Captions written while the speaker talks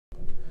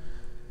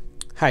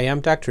Hi,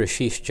 I'm Dr.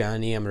 Ashesh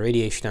Jani. I'm a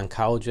radiation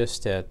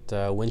oncologist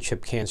at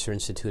Winship Cancer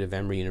Institute of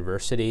Emory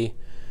University.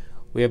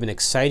 We have an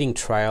exciting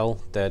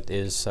trial that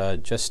is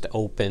just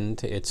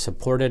opened. It's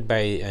supported by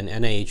an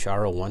NIH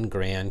R01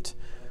 grant.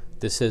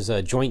 This is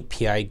a joint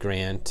PI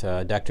grant.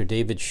 Dr.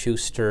 David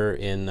Schuster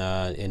in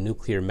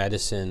nuclear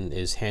medicine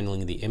is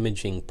handling the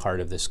imaging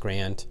part of this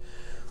grant.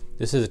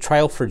 This is a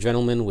trial for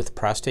gentlemen with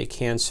prostate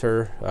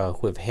cancer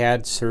who have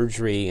had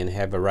surgery and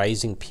have a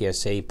rising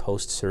PSA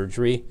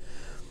post-surgery,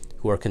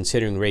 who are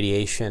considering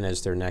radiation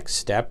as their next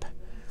step.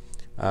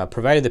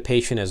 Provided the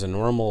patient has a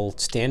normal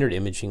standard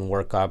imaging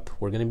workup,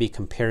 we're going to be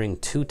comparing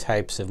two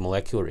types of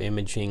molecular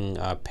imaging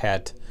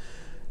PET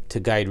to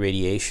guide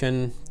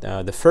radiation.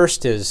 The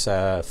first is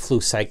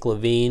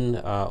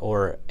flucyclovine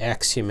or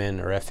Axumin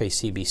or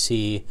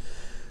FACBC.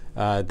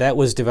 That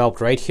was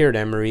developed right here at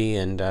Emory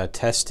and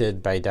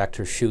tested by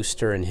Dr.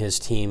 Schuster and his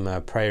team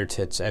prior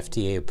to its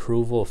FDA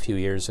approval a few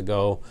years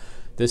ago.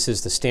 This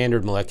is the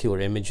standard molecular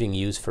imaging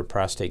used for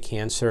prostate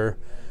cancer.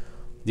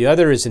 The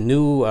other is a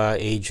new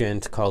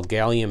agent called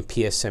gallium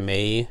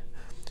PSMA.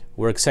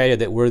 We're excited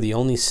that we're the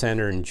only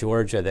center in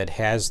Georgia that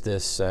has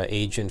this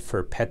agent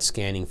for PET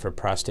scanning for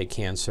prostate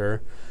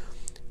cancer.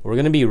 We're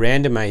going to be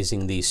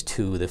randomizing these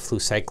two, the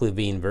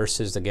flucyclovine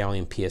versus the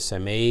gallium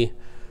PSMA.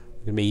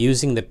 We're going to be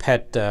using the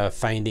PET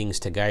findings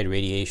to guide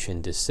radiation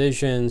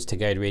decisions, to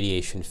guide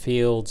radiation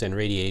fields and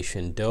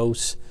radiation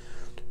dose.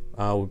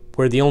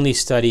 We're the only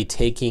study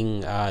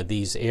taking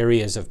these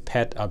areas of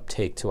PET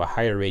uptake to a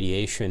higher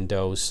radiation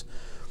dose.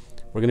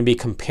 We're going to be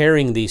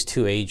comparing these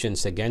two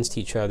agents against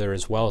each other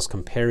as well as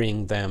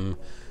comparing them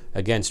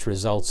against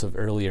results of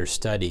earlier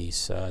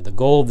studies. The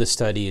goal of the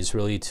study is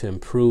really to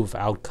improve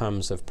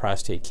outcomes of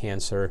prostate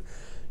cancer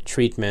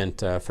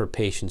treatment for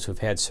patients who've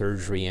had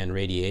surgery and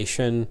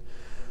radiation.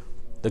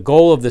 The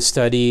goal of the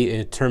study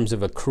in terms of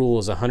accrual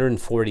is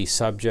 140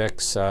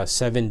 subjects,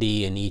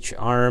 70 in each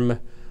arm.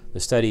 The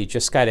study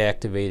just got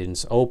activated and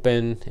it's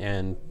open,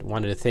 and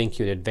wanted to thank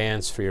you in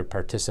advance for your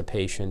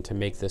participation to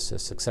make this a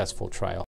successful trial.